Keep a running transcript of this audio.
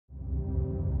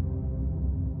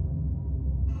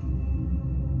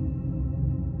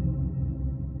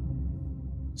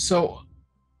So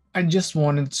I just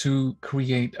wanted to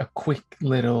create a quick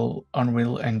little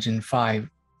Unreal Engine 5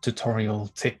 tutorial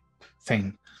tip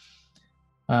thing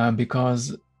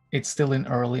because it's still in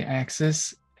early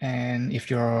access, and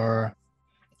if you're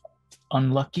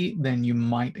unlucky, then you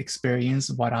might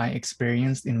experience what I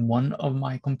experienced in one of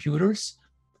my computers,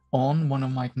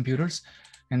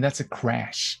 and that's a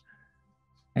crash.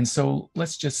 And so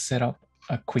let's just set up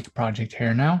a quick project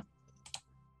here now.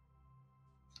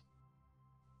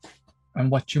 And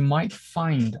what you might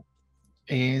find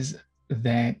is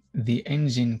that the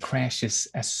engine crashes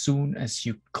as soon as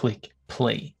you click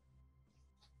play.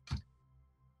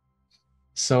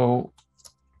 So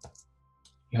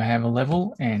you have a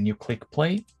level and you click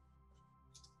play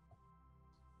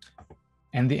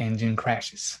and the engine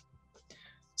crashes.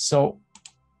 So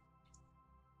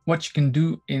what you can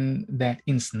do in that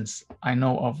instance, I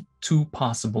know of two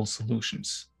possible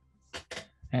solutions,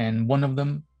 and one of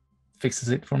them fixes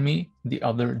it for me, the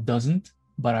other doesn't,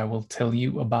 but I will tell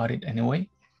you about it anyway.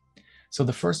 So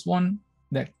the first one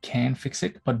that can fix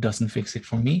it but doesn't fix it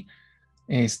for me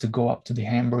is to go up to the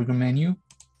hamburger menu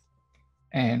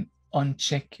and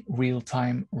uncheck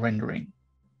real-time rendering.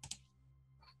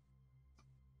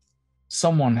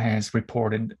 Someone has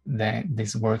reported that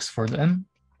this works for them,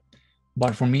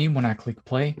 but for me, when I click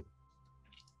play,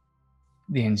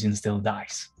 the engine still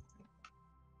dies.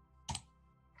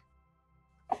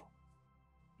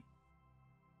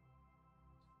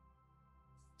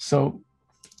 So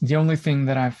the only thing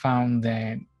that I found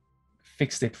that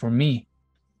fixed it for me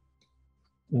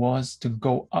was to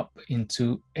go up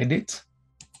into Edit,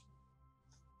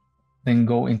 then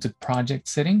go into Project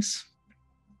Settings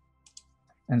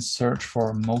and search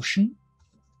for Motion.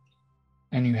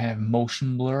 And you have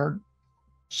Motion Blur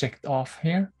checked off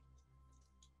here.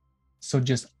 So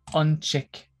just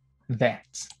uncheck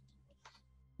that.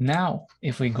 Now,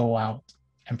 if we go out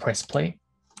and press play,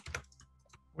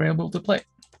 we're able to play.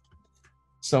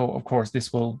 So of course, this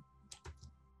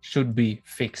should be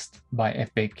fixed by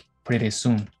Epic pretty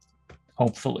soon,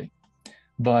 hopefully.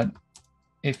 But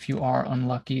if you are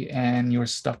unlucky and you're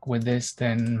stuck with this,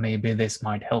 then maybe this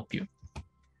might help you.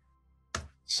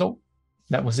 So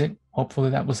that was it.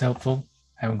 Hopefully that was helpful.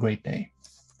 Have a great day.